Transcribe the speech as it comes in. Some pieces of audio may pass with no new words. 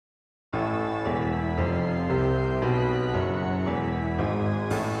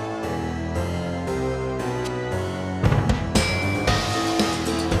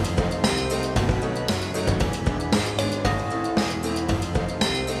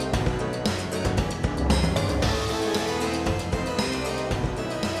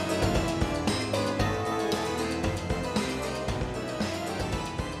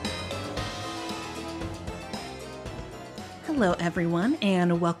Hello, everyone,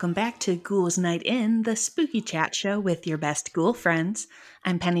 and welcome back to Ghouls Night In, the spooky chat show with your best ghoul friends.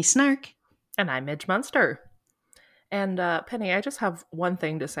 I'm Penny Snark. And I'm Midge Munster. And Penny, I just have one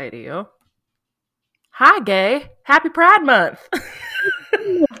thing to say to you. Hi, gay. Happy Pride Month.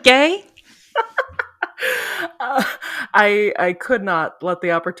 Gay? I could not let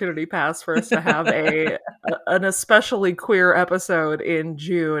the opportunity pass for us to have an especially queer episode in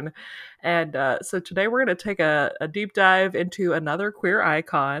June. And so today we're going to take a deep dive into another queer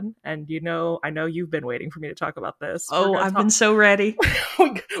icon. And I know you've been waiting for me to talk about this. Oh, I've been so ready.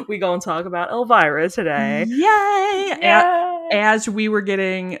 we going to talk about Elvira today. Yay! Yay! As we were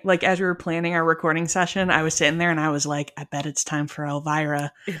planning our recording session, I was sitting there and I was like, I bet it's time for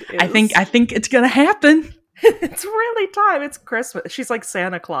Elvira. I think it's going to happen. It's really time. It's Christmas. She's like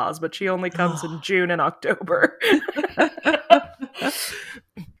Santa Claus, but she only comes in June and October.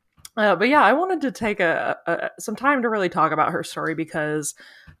 But yeah, I wanted to take some time to really talk about her story because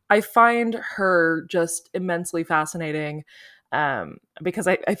I find her just immensely fascinating. Because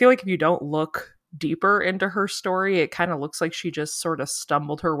I feel like if you don't look deeper into her story, it kind of looks like she just sort of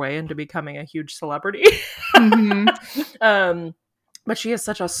stumbled her way into becoming a huge celebrity. Mm-hmm. But she is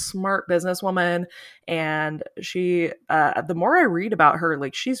such a smart businesswoman, and she, the more I read about her,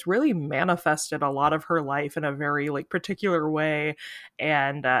 like, she's really manifested a lot of her life in a very, like, particular way,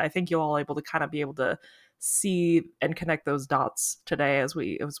 and I think you'll all be able to see and connect those dots today as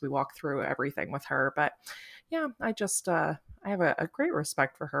we walk through everything with her. But yeah, I just, I have a great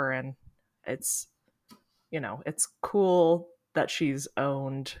respect for her, and it's cool that she's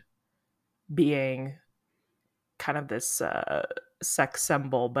owned being kind of this sex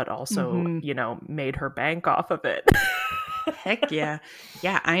symbol, but also made her bank off of it. Heck yeah.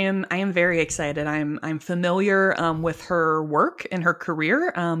 I am very excited. I'm familiar with her work and her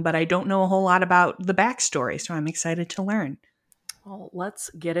career, but I don't know a whole lot about the backstory, so I'm excited to learn. Well, let's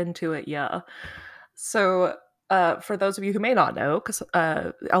get into it. Yeah. So for those of you who may not know, because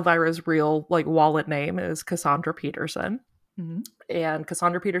Elvira's real wallet name is Cassandra Peterson. Mm-hmm. And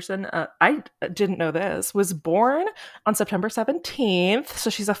Cassandra Peterson, I didn't know this, was born on September 17th. So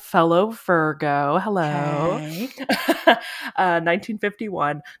she's a fellow Virgo. Hello. Hey.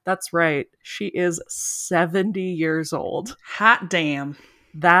 1951. That's right. She is 70 years old. Hot damn.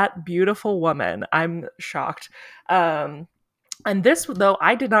 That beautiful woman. I'm shocked. And this, though,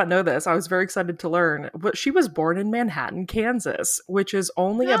 I did not know this. I was very excited to learn. But she was born in Manhattan, Kansas, which is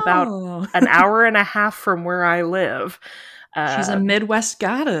only about an hour and a half from where I live. She's a Midwest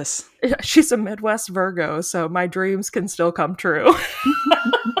goddess. She's a Midwest Virgo, so my dreams can still come true.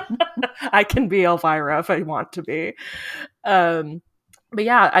 I can be Elvira if I want to be. But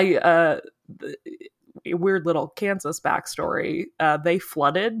yeah, weird little Kansas backstory. They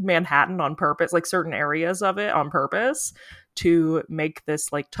flooded Manhattan on purpose, like certain areas of it on purpose, to make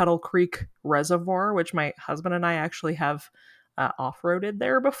this like Tuttle Creek Reservoir, which my husband and I actually have off-roaded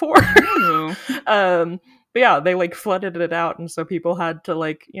there before. But yeah, they like flooded it out, and so people had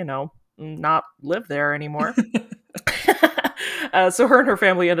to not live there anymore. So her and her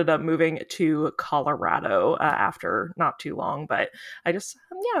family ended up moving to Colorado after not too long. But I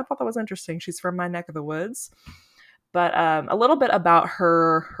thought that was interesting. She's from my neck of the woods. But a little bit about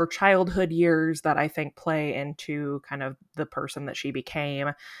her childhood years that I think play into kind of the person that she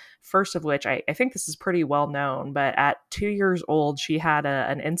became. First of which, I think this is pretty well known, but at 2 years old, she had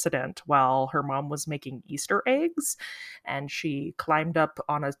an incident while her mom was making Easter eggs, and she climbed up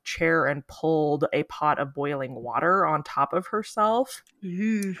on a chair and pulled a pot of boiling water on top of herself.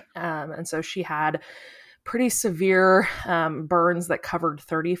 And so she had pretty severe burns that covered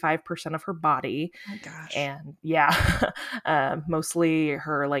 35% of her body. Oh gosh. And yeah, mostly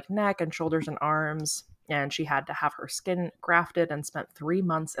her neck and shoulders and arms. And she had to have her skin grafted and spent 3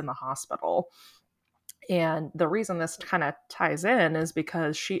 months in the hospital. And the reason this kind of ties in is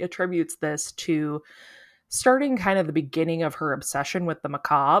because she attributes this to starting kind of the beginning of her obsession with the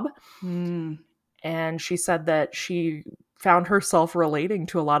macabre. And she said that she found herself relating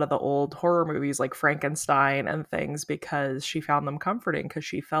to a lot of the old horror movies like Frankenstein and things because she found them comforting, because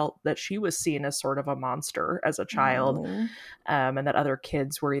she felt that she was seen as sort of a monster as a child. And that other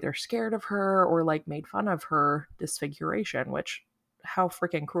kids were either scared of her or made fun of her disfiguration, which, how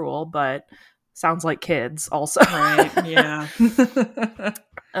freaking cruel, but sounds like kids also. Right, yeah.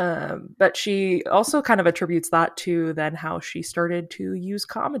 But she also kind of attributes that to then how she started to use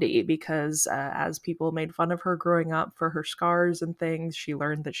comedy, because as people made fun of her growing up for her scars and things, she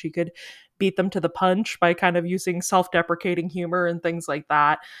learned that she could beat them to the punch by kind of using self-deprecating humor and things like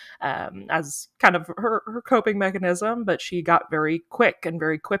that as kind of her coping mechanism. But she got very quick and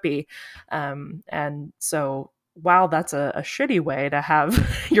very quippy. And so while that's a shitty way to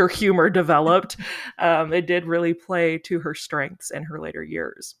have your humor developed, it did really play to her strengths in her later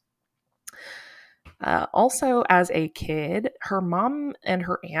years. Also, as a kid, her mom and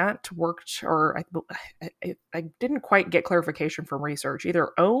her aunt worked, or I didn't quite get clarification from research, either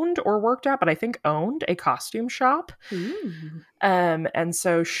owned or worked at, but I think owned a costume shop. And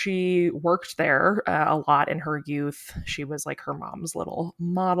so she worked there a lot in her youth. She was like her mom's little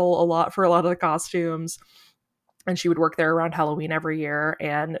model a lot for a lot of the costumes. And she would work there around Halloween every year.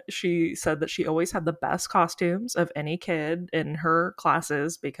 And she said that she always had the best costumes of any kid in her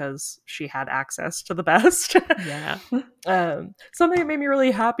classes because she had access to the best. Yeah. Something that made me really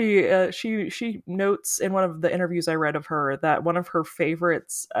happy. She notes in one of the interviews I read of her that one of her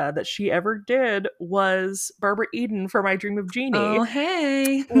favorites that she ever did was Barbara Eden for My Dream of Jeannie. Oh,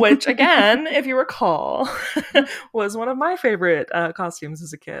 hey. Which, again, if you recall, was one of my favorite costumes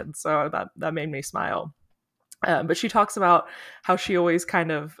as a kid. So that made me smile. But she talks about how she always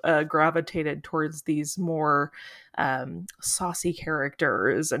kind of gravitated towards these more saucy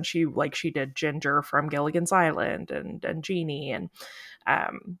characters, and she did Ginger from Gilligan's Island and Jeannie, and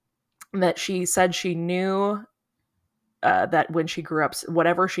that she said she knew that when she grew up,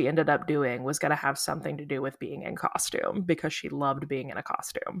 whatever she ended up doing was going to have something to do with being in costume because she loved being in a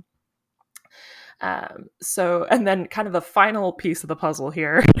costume. And then kind of the final piece of the puzzle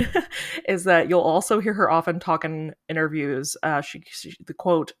here is that you'll also hear her often talk in interviews. The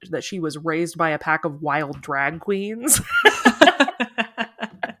quote that she was raised by a pack of wild drag queens,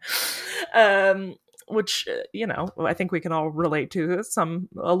 which, I think we can all relate to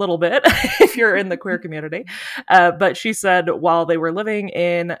a little bit if you're in the queer community. But she said while they were living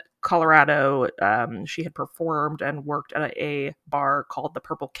in Colorado, she had performed and worked at a bar called the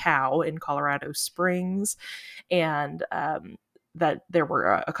Purple Cow in Colorado Springs, and that there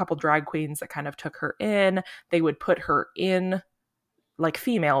were a couple drag queens that kind of took her in. They would put her in like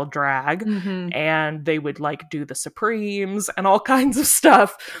female drag, and they would like do the Supremes and all kinds of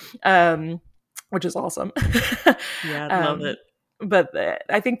stuff, which is awesome. Yeah, I love it. But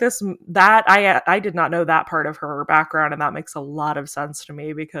I think I did not know that part of her background, and that makes a lot of sense to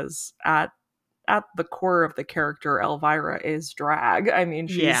me because at the core of the character, Elvira is drag. I mean,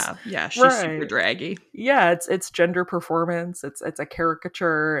 she's she's super draggy. Yeah, it's gender performance. It's a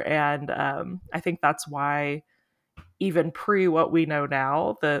caricature, and I think that's why even pre what we know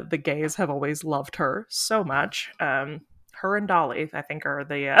now, the gays have always loved her so much. Her and Dolly, I think, are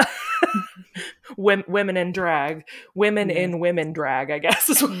the women in drag. In women drag, I guess.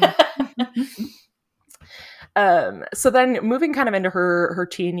 So then moving kind of into her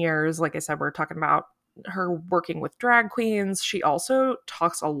teen years, like I said, we're talking about her working with drag queens. She also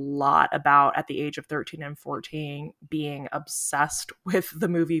talks a lot about, at the age of 13 and 14, being obsessed with the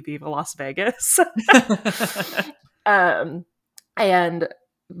movie Viva Las Vegas. And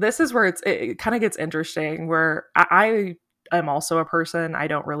this is where it kind of gets interesting, where I am also a person, I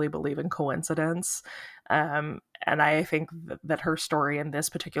don't really believe in coincidence. And I think that her story in this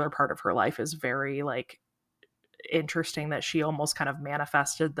particular part of her life is very interesting, that she almost kind of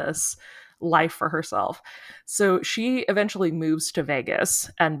manifested this life for herself. So she eventually moves to Vegas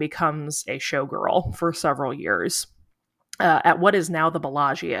and becomes a showgirl for several years at what is now the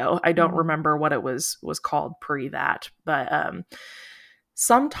Bellagio. I don't remember what it was called pre that, but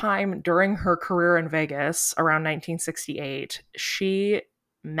sometime during her career in Vegas, around 1968, she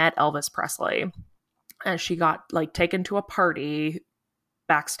met Elvis Presley, and she got taken to a party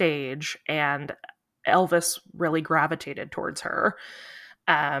backstage, and Elvis really gravitated towards her.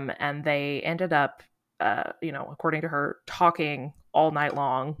 And they ended up, according to her, talking all night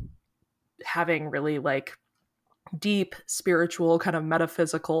long, having really deep spiritual kind of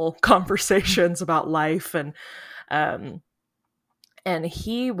metaphysical conversations about life. And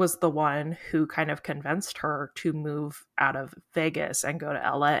he was the one who kind of convinced her to move out of Vegas and go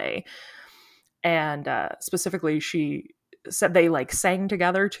to LA. And specifically, she said they sang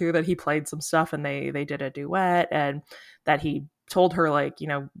together too, that he played some stuff and they did a duet, and that he told her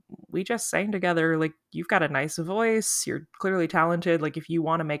we just sang together, you've got a nice voice, you're clearly talented, if you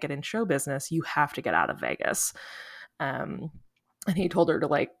want to make it in show business, you have to get out of Vegas. And he told her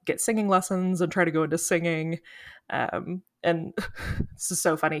to get singing lessons and try to go into singing. And this is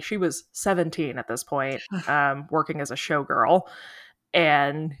so funny. She was 17 at this point, working as a showgirl.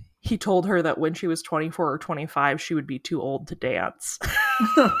 And he told her that when she was 24 or 25, she would be too old to dance.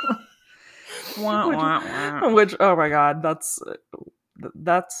 Which, oh my God, that's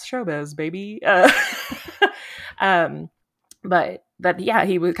showbiz, baby. But that, yeah,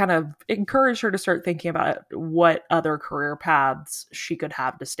 he would kind of encourage her to start thinking about what other career paths she could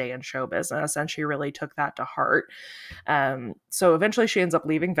have to stay in show business. And she really took that to heart. So eventually she ends up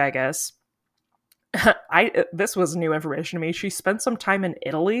leaving Vegas. This was new information to me. She spent some time in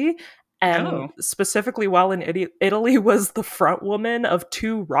Italy, and specifically while in Italy was the front woman of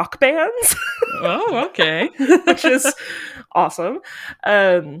 2 rock bands. Oh, okay. Which is awesome.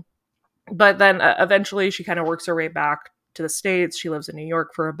 But then eventually she kind of works her way back to the States. She lives in New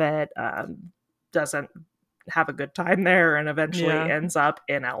York for a bit, doesn't have a good time there, and eventually ends up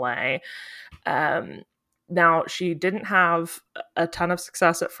in LA. Now, she didn't have a ton of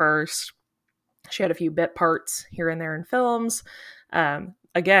success at first. She had a few bit parts here and there in films.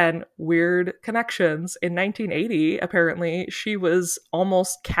 Again, weird connections. In 1980, apparently, she was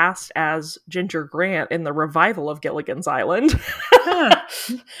almost cast as Ginger Grant in the revival of Gilligan's Island,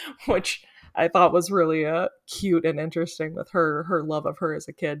 which I thought was really cute and interesting with her love of her as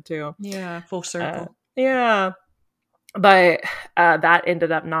a kid, too. Yeah, full circle. Yeah. But that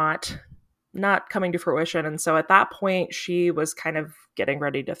ended up not coming to fruition. And so at that point, she was kind of getting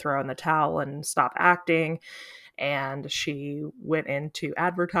ready to throw in the towel and stop acting. And she went into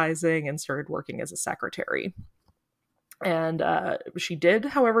advertising and started working as a secretary. And she did,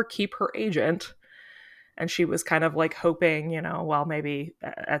 however, keep her agent. And she was kind of like hoping, well, maybe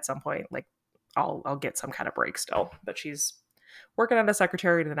at some point, like I'll get some kind of break still. But she's working at a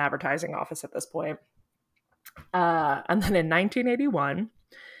secretary in an advertising office at this point. And then in 1981,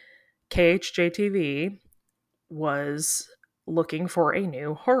 KHJTV was looking for a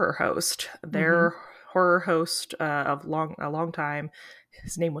new horror host. Their horror host of a long time,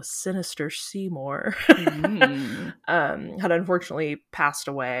 his name was Sinister Seymour, had unfortunately passed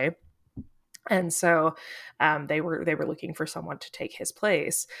away, and so they were looking for someone to take his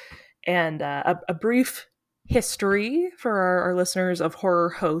place. And a brief history for our listeners of horror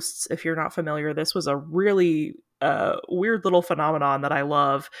hosts, if you're not familiar, this was a really weird little phenomenon that I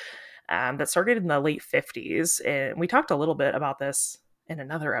love. That started in the late 50s. And we talked a little bit about this in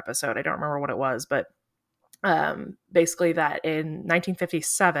another episode. I don't remember what it was, but basically that in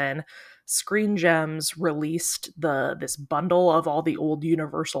 1957, Screen Gems released this bundle of all the old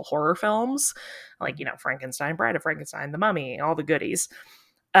Universal horror films, like, Frankenstein, Bride of Frankenstein, The Mummy, all the goodies,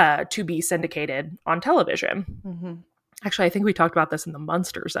 to be syndicated on television. Actually, I think we talked about this in the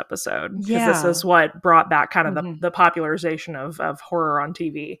Munsters episode, because this is what brought back kind of the popularization of horror on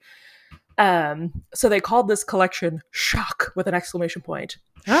TV. So they called this collection Shock with an exclamation point.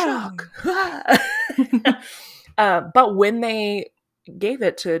 Shock. But when they gave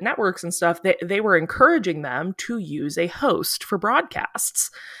it to networks and stuff, they were encouraging them to use a host for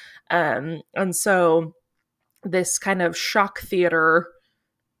broadcasts. And so this kind of shock theater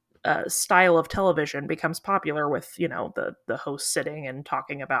style of television becomes popular with, the host sitting and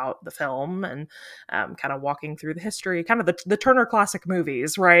talking about the film and kind of walking through the history, kind of the Turner Classic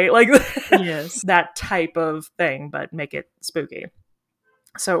Movies, right? Like yes, that type of thing, but make it spooky.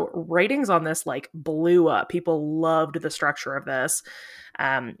 So ratings on this blew up. People loved the structure of this.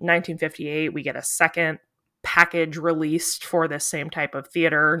 1958, we get a second package released for this same type of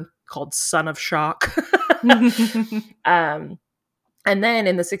theater called Son of Shock. And then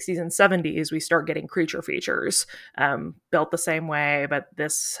in the 60s and 70s, we start getting creature features built the same way, but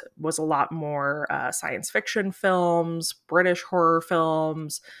this was a lot more science fiction films, British horror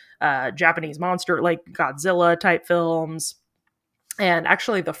films, Japanese monster, like Godzilla type films. And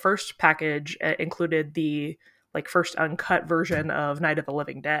actually the first package included the first uncut version of Night of the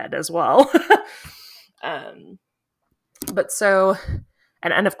Living Dead as well. But so,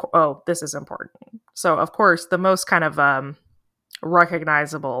 and of course, this is important. So of course, the most kind of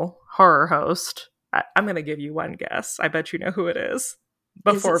recognizable horror host, I'm going to give you one guess. I bet you know who it is.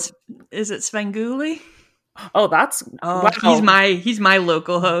 Is it Svengoolie? Oh, wow. He's my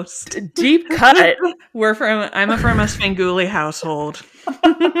local host. Deep cut. I'm from a Svengoolie household.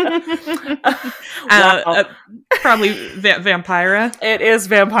 Probably Vampira. It is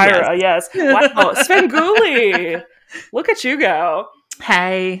Vampira. Yes. Wow, Svengoolie. Look at you go.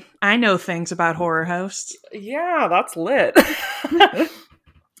 Hey, I know things about horror hosts. Yeah, that's lit.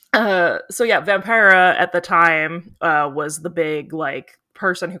 So yeah, Vampira at the time was the big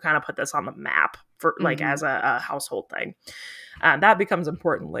person who kind of put this on the map for as a household thing. That becomes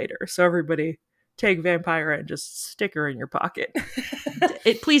important later. So everybody take Vampira and just stick her in your pocket.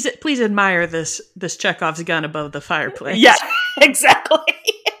 Please admire this Chekhov's gun above the fireplace. Yeah, exactly.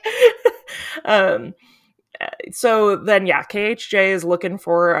 So then, KHJ is looking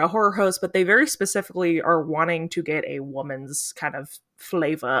for a horror host, but they very specifically are wanting to get a woman's kind of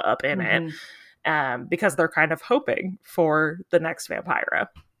flavor up in it. because they're kind of hoping for the next Vampira.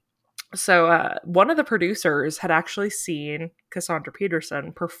 So one of the producers had actually seen Cassandra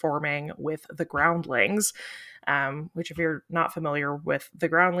Peterson performing with the Groundlings, which if you're not familiar with the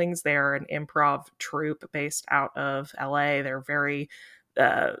Groundlings, they're an improv troupe based out of LA. They're very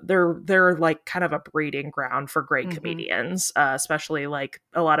they're like kind of a breeding ground for great comedians, especially like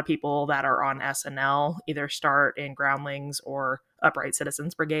a lot of people that are on SNL either start in Groundlings or Upright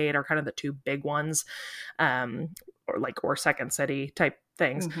Citizens Brigade are kind of the two big ones, or Second City type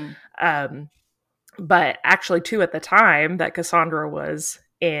things. But actually too, at the time that Cassandra was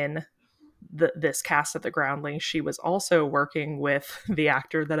in this cast of the Groundlings, she was also working with the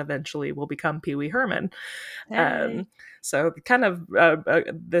actor that eventually will become Pee Wee Herman. Hey. So kind of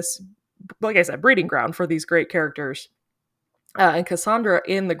this, like I said, breeding ground for these great characters. And Cassandra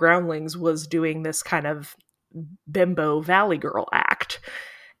in the Groundlings was doing this kind of bimbo Valley Girl act.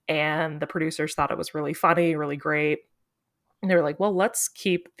 And the producers thought it was really funny, really great. And they were like, well, let's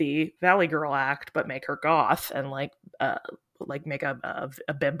keep the Valley Girl act, but make her goth and like make a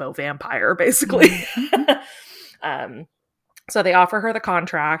bimbo vampire, basically. So they offer her the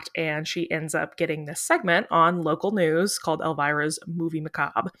contract, and she ends up getting this segment on local news called Elvira's Movie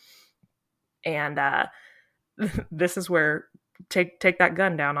Macabre. And this is where take that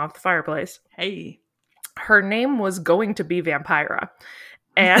gun down off the fireplace. Hey. Her name was going to be Vampira.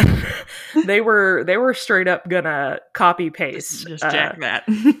 And they were straight up gonna copy paste. Just jack that.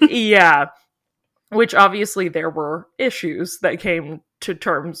 Yeah. Which obviously there were issues that came to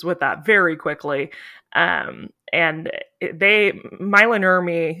terms with that very quickly. And Mila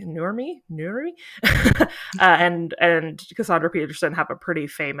Nurmi, and Cassandra Peterson have a pretty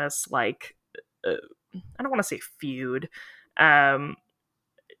famous, like, I don't want to say feud. Mila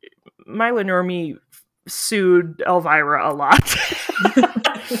Nurmi sued Elvira a lot.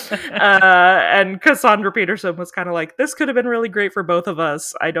 And Cassandra Peterson was kind of like, this could have been really great for both of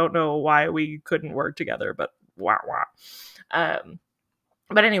us. I don't know why we couldn't work together, but wah.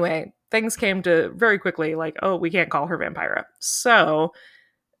 But anyway, things came to very quickly like, oh, we can't call her Vampira. So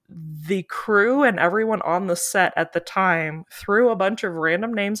the crew and everyone on the set at the time threw a bunch of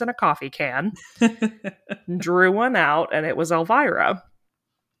random names in a coffee can, drew one out, and it was Elvira.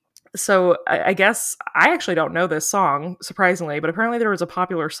 So I guess I actually don't know this song, surprisingly, but apparently there was a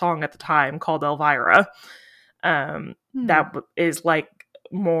popular song at the time called Elvira. That is like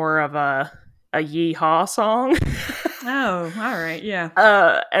more of a yeehaw song. Oh, all right,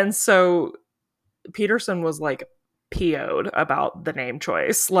 yeah. And so Peterson was like PO'd about the name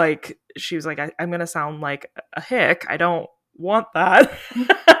choice. Like, she was like, I'm going to sound like a hick. I don't want that.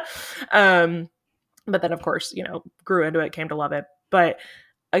 But then, of course, grew into it, came to love it. But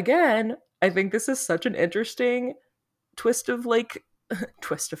again, I think this is such an interesting twist of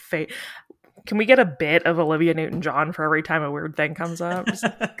fate. Can we get a bit of Olivia Newton-John for every time a weird thing comes up? Just,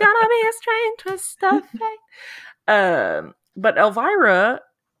 gonna be a strange twist of fate. But Elvira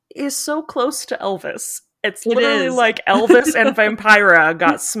is so close to Elvis. It's literally like Elvis and Vampira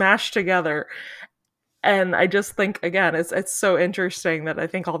got smashed together. And I just think, again, it's so interesting that I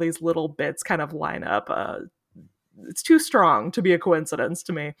think all these little bits kind of line up. It's too strong to be a coincidence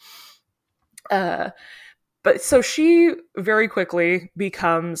to me. But so she very quickly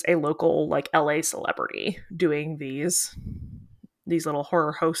becomes a local, like, LA celebrity doing these little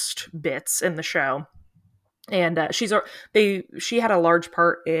horror host bits in the show. And she had a large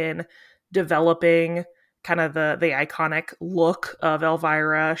part in developing kind of the iconic look of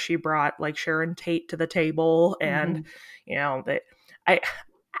Elvira. She brought like Sharon Tate to the table, and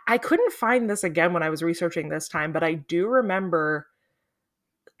I couldn't find this again when I was researching this time, but I do remember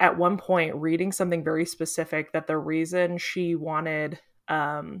at one point reading something very specific that the reason she wanted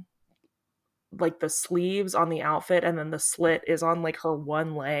like the sleeves on the outfit and then the slit is on like her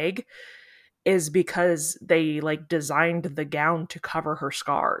one leg is because they like designed the gown to cover her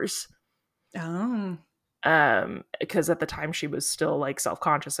scars. Oh. Because at the time she was still like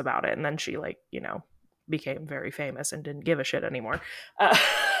self-conscious about it, and then she like, became very famous and didn't give a shit anymore.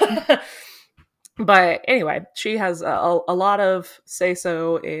 But anyway, she has a lot of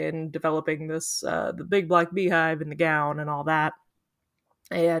say-so in developing this, the big black beehive and the gown and all that,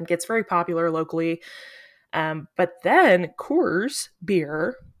 and gets very popular locally. But then Coors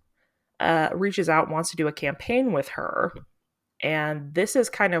Beer reaches out and wants to do a campaign with her. And this is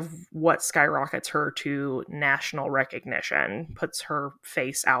kind of what skyrockets her to national recognition, puts her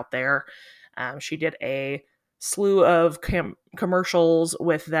face out there. She did a slew of commercials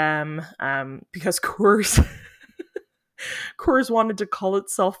with them because Coors wanted to call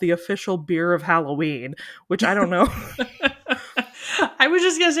itself the official beer of Halloween, which I don't know. I was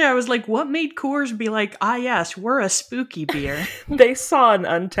just gonna say, I was like, what made Coors be like, ah, yes, we're a spooky beer? They saw an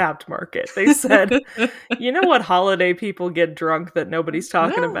untapped market. They said, you know what holiday people get drunk that nobody's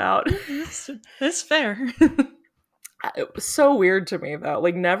talking Well, about? that's fair. It was so weird to me, though.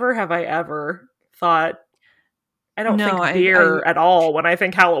 Like, never have I ever thought, I don't No, think beer at all when I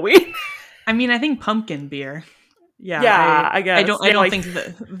think Halloween. I mean, I think pumpkin beer. Yeah, Yeah, I guess. I don't think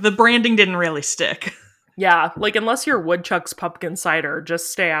the branding didn't really stick. Yeah, like, unless you're Woodchuck's pumpkin cider,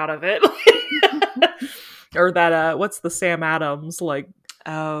 just stay out of it. Or that, what's the Sam Adams, like...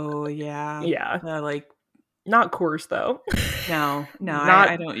 Oh, yeah. Yeah. Like... Not Coors, though. No, not,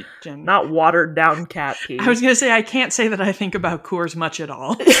 I don't... Not watered down cat pee. I was going to say, I can't say that I think about Coors much at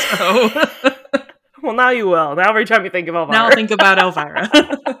all, so... Well, now you will. Now every time you think of Elvira. Now I'll think about Elvira.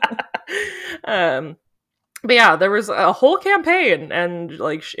 But yeah, there was a whole campaign, and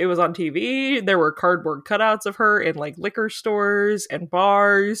like it was on TV. There were cardboard cutouts of her in like liquor stores and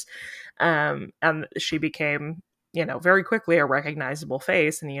bars, and she became, very quickly a recognizable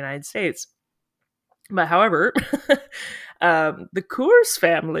face in the United States. But however, the Coors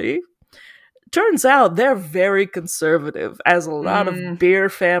family, turns out they're very conservative, as a lot of beer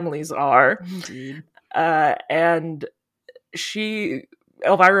families are. Indeed. And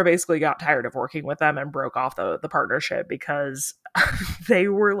Elvira basically got tired of working with them and broke off the partnership because they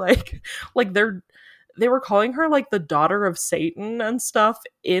were they were calling her like the daughter of Satan and stuff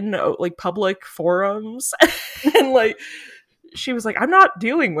in like public forums. And like she was like, I'm not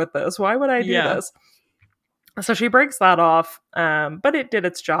dealing with this. Why would I do this? So she breaks that off, but it did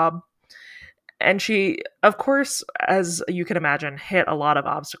its job. And she, of course, as you can imagine, hit a lot of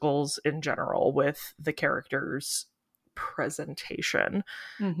obstacles in general with the character's presentation.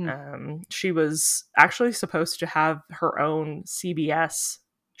 Mm-hmm. She was actually supposed to have her own CBS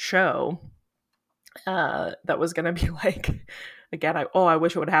show that was going to be like, again, I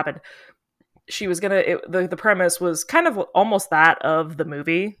wish it would happen. She was going to, the premise was kind of almost that of the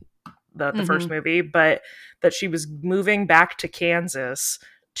movie, the first movie, but that she was moving back to Kansas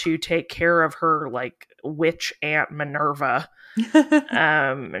to take care of her like witch aunt Minerva.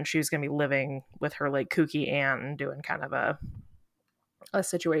 And she was gonna be living with her like kooky aunt and doing kind of a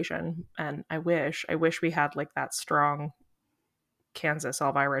situation. And I wish we had like that strong Kansas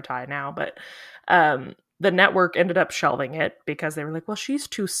Elvira tie now, but the network ended up shelving it because they were like, well, she's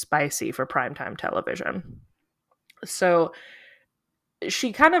too spicy for primetime television. So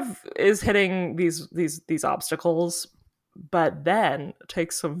she kind of is hitting these obstacles, but then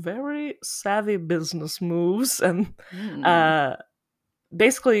takes some very savvy business moves, and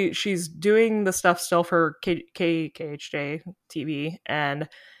basically she's doing the stuff still for KHJ TV, and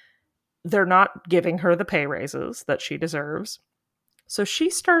they're not giving her the pay raises that she deserves. So she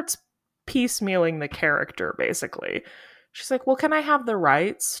starts piecemealing the character, basically. She's like, well, can I have the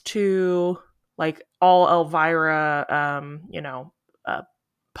rights to like all Elvira,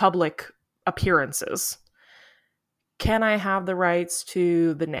 public appearances? Can I have the rights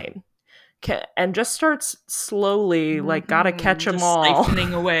to the name? And just starts slowly, like, gotta catch them all.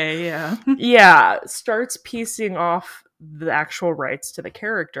 Siphoning away, yeah. Yeah, starts piecing off the actual rights to the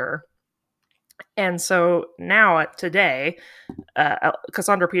character. And so now, today,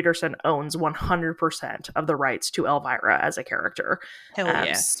 Cassandra Peterson owns 100% of the rights to Elvira as a character. Hell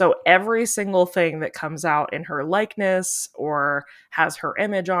yeah. So every single thing that comes out in her likeness or has her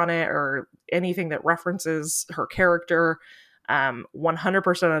image on it or anything that references her character,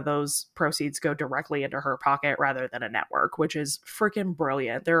 100% of those proceeds go directly into her pocket rather than a network, which is freaking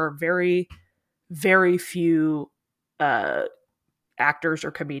brilliant. There are very, very few actors or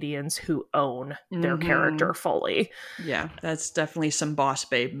comedians who own their character fully. Yeah, that's definitely some boss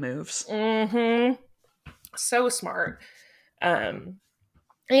babe moves. So smart. And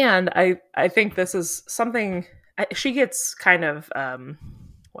I think this is something she gets kind of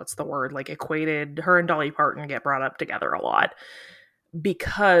what's the word, like equated. Her and Dolly Parton get brought up together a lot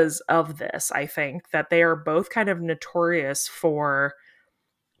because of this. I think that they are both kind of notorious for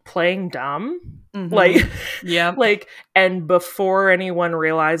playing dumb, like, yeah, like, and before anyone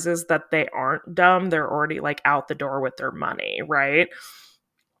realizes that they aren't dumb, they're already like out the door with their money, right?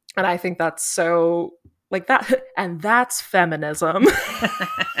 And I think that's so like that, and that's feminism.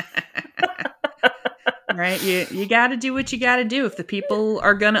 Right? You got to do what you got to do. If the people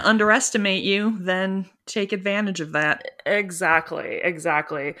are going to underestimate you, then take advantage of that. Exactly.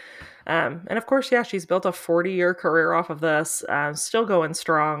 And of course, yeah, she's built a 40-year career off of this, still going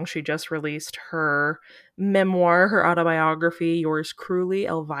strong. She just released her memoir, her autobiography, Yours Cruelly,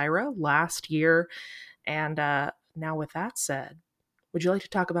 Elvira, last year. And now with that said, would you like to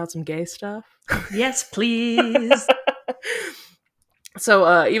talk about some gay stuff? Yes, please.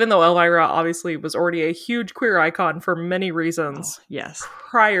 So even though Elvira obviously was already a huge queer icon for many reasons yes.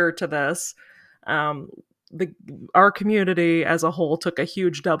 prior to this, our community as a whole took a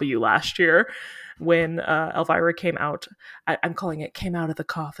huge W last year when Elvira came out. I'm calling it came out of the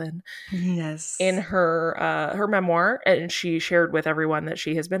coffin. Yes. In her memoir, and she shared with everyone that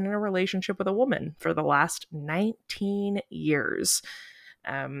she has been in a relationship with a woman for the last 19 years.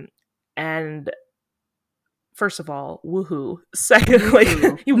 And first of all, woohoo.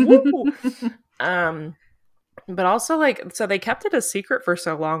 Secondly, woo. But also, like, so they kept it a secret for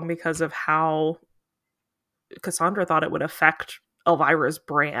so long because of how Cassandra thought it would affect Elvira's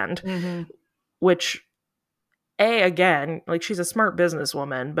brand, which, A, again, like, she's a smart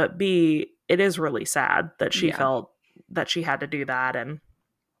businesswoman, but B, it is really sad that she felt that she had to do that. And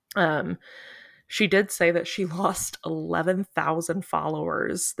she did say that she lost 11,000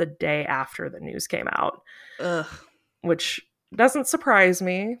 followers the day after the news came out. Ugh. Which doesn't surprise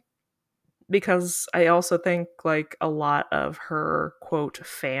me, because I also think, like, a lot of her, quote,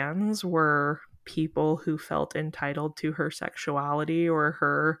 fans were people who felt entitled to her sexuality or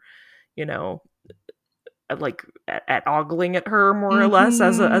her, you know, like at ogling at her more or less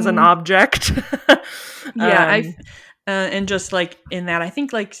as an object. And just like in that, I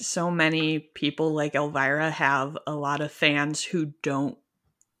think like so many people like Elvira have a lot of fans who don't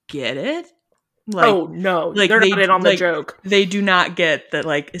get it. Like, oh no, like they're not in on the joke. They do not get that.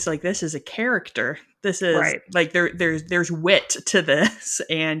 Like, it's like, this is a character. This is right. Like there's wit to this,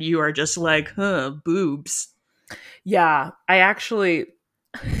 and you are just like, boobs. Yeah, I actually.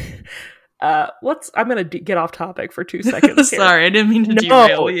 I'm gonna get off topic for 2 seconds here. Sorry, I didn't mean to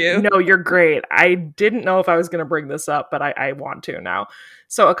derail you. No, you're great. I didn't know if I was gonna bring this up, but I want to now.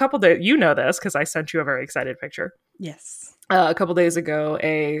 So a couple days, you know this because I sent you a very excited picture. Yes. A couple days ago,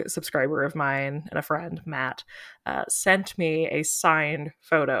 a subscriber of mine and a friend, Matt, sent me a signed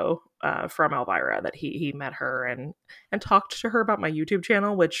photo from Elvira that he met her and talked to her about my YouTube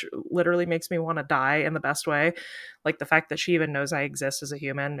channel, which literally makes me want to die in the best way. Like, the fact that she even knows I exist as a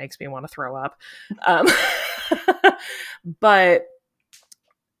human makes me want to throw up. But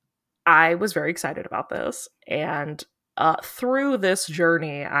I was very excited about this, and through this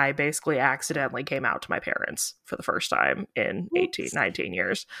journey, I basically accidentally came out to my parents for the first time in 19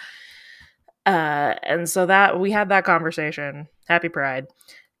 years. And so that we had that conversation. Happy Pride.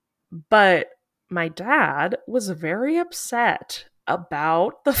 But my dad was very upset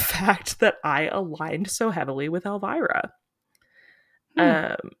about the fact that I aligned so heavily with Elvira.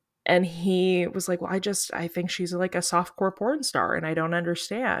 And he was like, well, I think she's like a softcore porn star, and I don't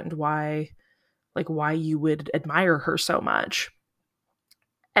understand why you would admire her so much.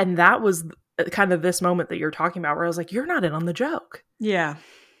 And that was kind of this moment that you're talking about, where I was like, you're not in on the joke. Yeah.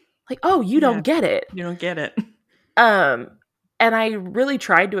 Like, oh, you don't get it. You don't get it. And I really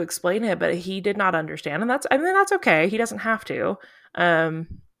tried to explain it, but he did not understand. And that's okay. He doesn't have to.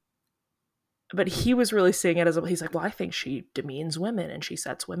 But he was really seeing it as he's like, well, I think she demeans women and she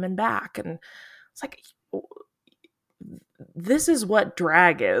sets women back. And it's like, this is what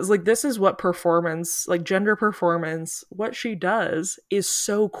drag is. Like, this is what performance, like gender performance, what she does is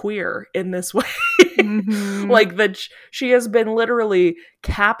so queer in this way. Like, that she has been literally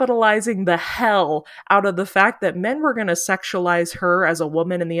capitalizing the hell out of the fact that men were going to sexualize her as a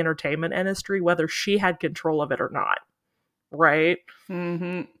woman in the entertainment industry, whether she had control of it or not. Right?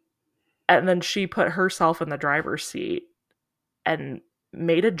 And then she put herself in the driver's seat and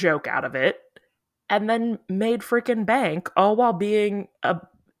made a joke out of it, and then made freaking bank, all while being a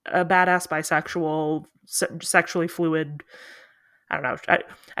badass bisexual, sexually fluid. I don't know.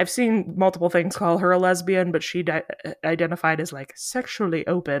 I've seen multiple things call her a lesbian, but she identified as like sexually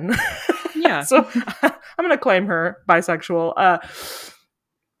open. Yeah. So I'm going to claim her bisexual.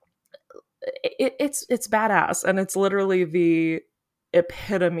 It's badass, and it's literally the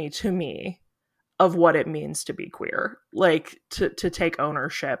epitome to me of what it means to be queer, like to take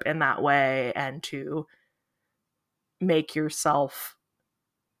ownership in that way and to make yourself,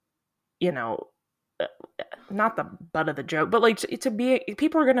 you know, not the butt of the joke, but like to be,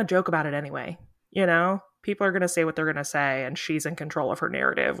 people are going to joke about it anyway, you know, people are going to say what they're going to say, and she's in control of her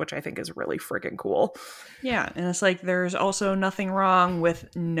narrative, which I think is really freaking cool. Yeah. And it's like, there's also nothing wrong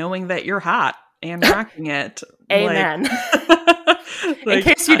with knowing that you're hot and rocking it. Amen. In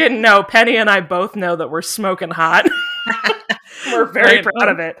case you didn't know, Penny and I both know that we're smoking hot. We're very proud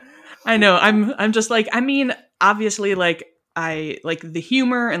of it. I know. I'm just like, I mean, obviously, like, I like the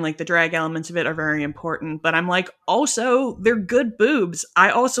humor and like the drag elements of it are very important, but I'm like, also, they're good boobs.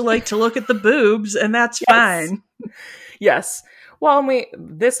 I also like to look at the boobs, and that's fine. Yes. Well, and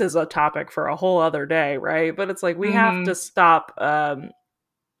this is a topic for a whole other day, right? But it's like we have to stop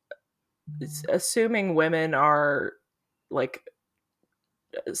assuming women are like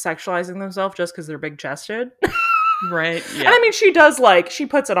sexualizing themselves just because they're big chested. Right. Yeah. And I mean, she does, like, she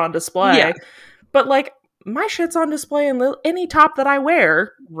puts it on display. Yeah. But like, my shit's on display in any top that I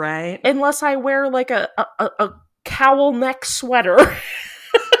wear. Right. Unless I wear like a cowl neck sweater.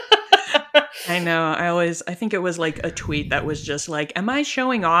 I know. I think it was like a tweet that was just like, am I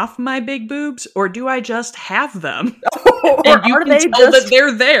showing off my big boobs or do I just have them? Or and you can tell that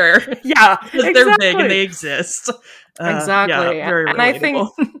they're there. Yeah. Because they're big and they exist. Exactly. Yeah, very and relatable.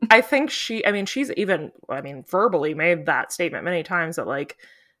 I think she's even, verbally made that statement many times that like,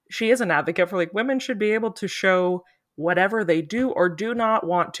 she is an advocate for like women should be able to show whatever they do or do not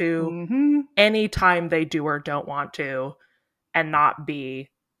want to anytime they do or don't want to, and not be,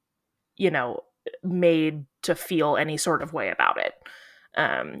 made to feel any sort of way about it.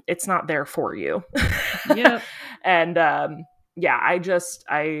 It's not there for you. Yeah. And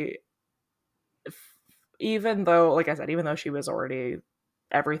even though, like I said, even though she was already,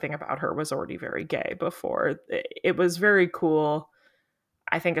 everything about her was already very gay before, it was very cool,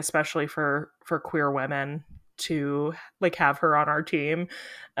 I think, especially for queer women to like have her on our team.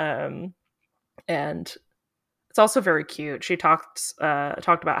 And it's also very cute. She talked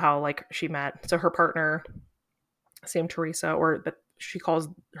about how like she met, so her partner, same Teresa, or that she calls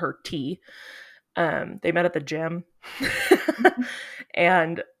her T. They met at the gym.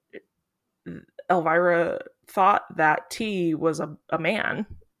 And Elvira thought that T was a man.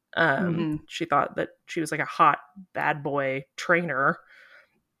 She thought that she was like a hot bad boy trainer.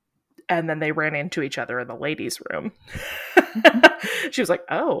 And then they ran into each other in the ladies' room. She was like,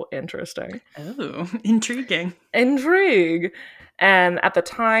 oh, interesting. Oh, intriguing. Intrigue. And at the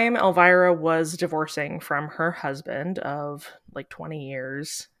time, Elvira was divorcing from her husband of like 20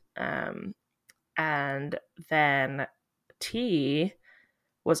 years. And then T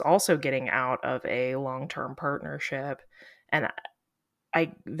was also getting out of a long-term partnership. And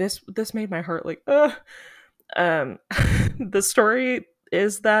this made my heart like, the story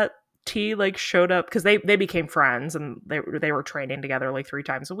is that T like showed up because they became friends and they were training together like 3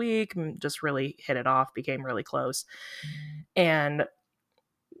 times a week and just really hit it off, became really close. And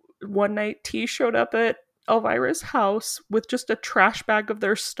one night T showed up at Elvira's house with just a trash bag of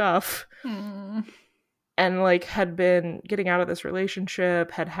their stuff. And like had been getting out of this relationship,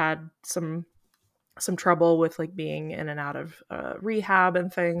 had some trouble with like being in and out of rehab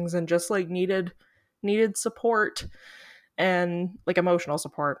and things, and just like needed support and like emotional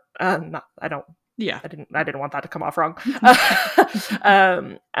support. I didn't want that to come off wrong.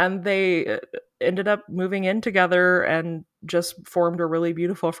 And they ended up moving in together and just formed a really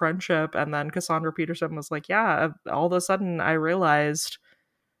beautiful friendship. And then Cassandra Peterson was like, yeah, all of a sudden I realized,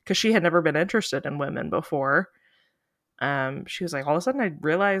 because she had never been interested in women before. She was like, all of a sudden I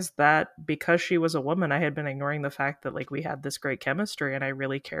realized that because she was a woman, I had been ignoring the fact that like we had this great chemistry and I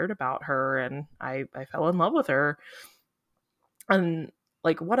really cared about her and I fell in love with her. And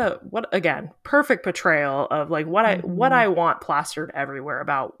like what again, perfect portrayal of like what I want plastered everywhere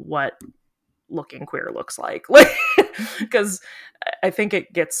about what looking queer looks like. Because I think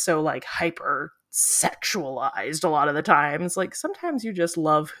it gets so like hyper sexualized a lot of the times. Like sometimes you just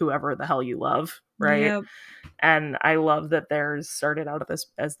love whoever the hell you love, right? Yep. And I love that theirs started out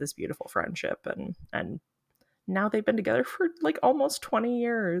as this beautiful friendship, and now they've been together for like almost 20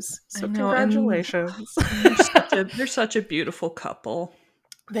 years. So congratulations. They're such a beautiful couple.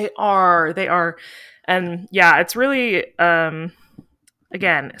 They are. And yeah, it's really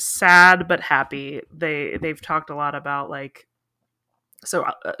again, sad but happy. They've talked a lot about like, so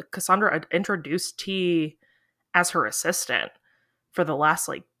Cassandra introduced T as her assistant for the last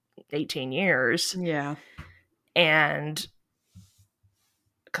like 18 years. Yeah. And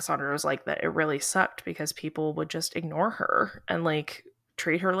Cassandra was like that it really sucked because people would just ignore her and like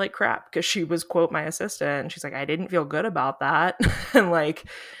treat her like crap because she was, quote, my assistant. And she's like, I didn't feel good about that. And like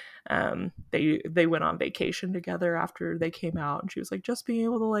they went on vacation together after they came out, and she was like, just being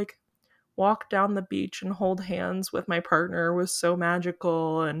able to like walk down the beach and hold hands with my partner was so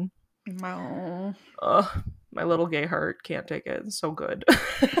magical. And my little gay heart can't take it. It's so good.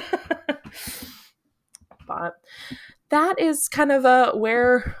 But that is kind of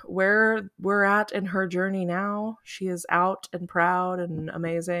where we're at in her journey now. She is out and proud and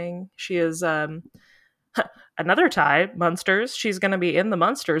amazing. She is another tie, Munsters. She's going to be in the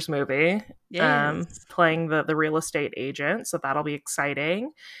Munsters movie, yes. Playing the real estate agent. So that'll be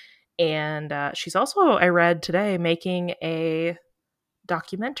exciting. And she's also, I read today, making a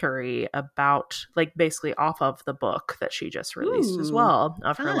documentary about, like, basically off of the book that she just released as well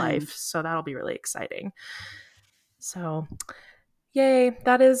of her life. So that'll be really exciting. So yay,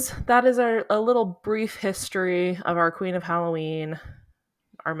 that is a little brief history of our Queen of Halloween,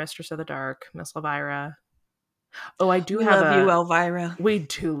 our Mistress of the Dark, Miss Elvira. Oh, I do love you, Elvira. We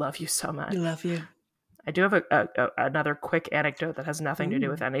do love you so much. We love you. I do have another quick anecdote that has nothing to do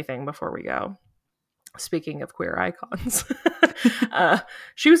with anything before we go. Speaking of queer icons,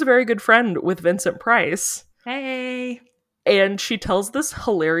 she was a very good friend with Vincent Price. Hey. And she tells this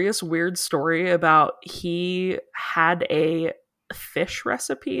hilarious, weird story about he had a fish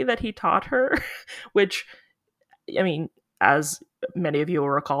recipe that he taught her, which, I mean, as many of you will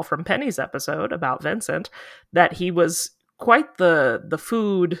recall from Penny's episode about Vincent, that he was quite the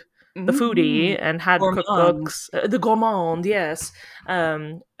foodie and had Gourmand. cookbooks. The gourmand, yes.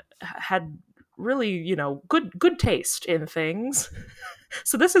 Had really, good taste in things.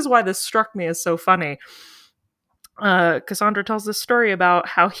 So this is why this struck me as so funny. Cassandra tells this story about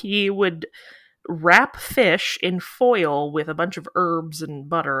how he would wrap fish in foil with a bunch of herbs and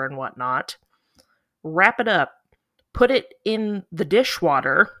butter and whatnot, wrap it up, put it in the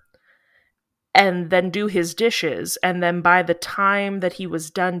dishwater, and then do his dishes. And then by the time that he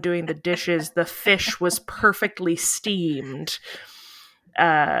was done doing the dishes, the fish was perfectly steamed.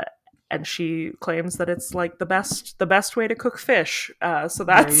 And she claims that it's like the best way to cook fish. So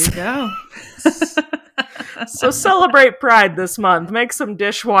that's, there you go. So celebrate Pride this month. Make some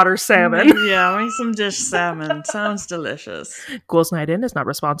dishwater salmon. Yeah, make some dish salmon. Sounds delicious. Ghouls Night In is not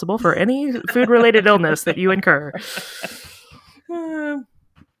responsible for any food-related illness that you incur.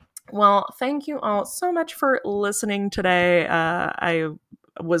 Well, thank you all so much for listening today. I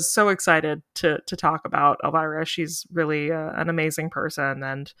was so excited to talk about Elvira. She's really an amazing person,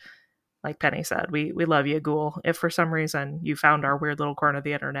 and like Penny said, we love you, Ghoul. If for some reason you found our weird little corner of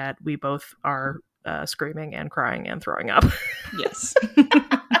the internet, we both are screaming and crying and throwing up. Yes.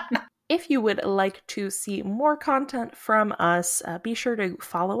 If you would like to see more content from us, be sure to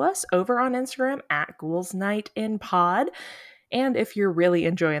follow us over on Instagram at Ghouls Night In Pod. And if you're really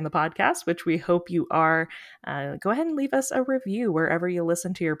enjoying the podcast, which we hope you are, go ahead and leave us a review wherever you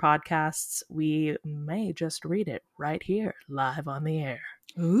listen to your podcasts. We may just read it right here, live on the air.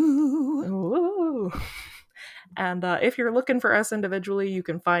 Ooh. Ooh. And if you're looking for us individually, you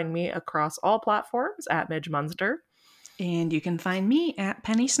can find me across all platforms at Midge Munster. And you can find me at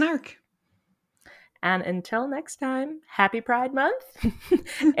Penny Snark. And until next time, happy Pride Month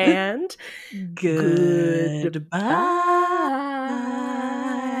and goodbye.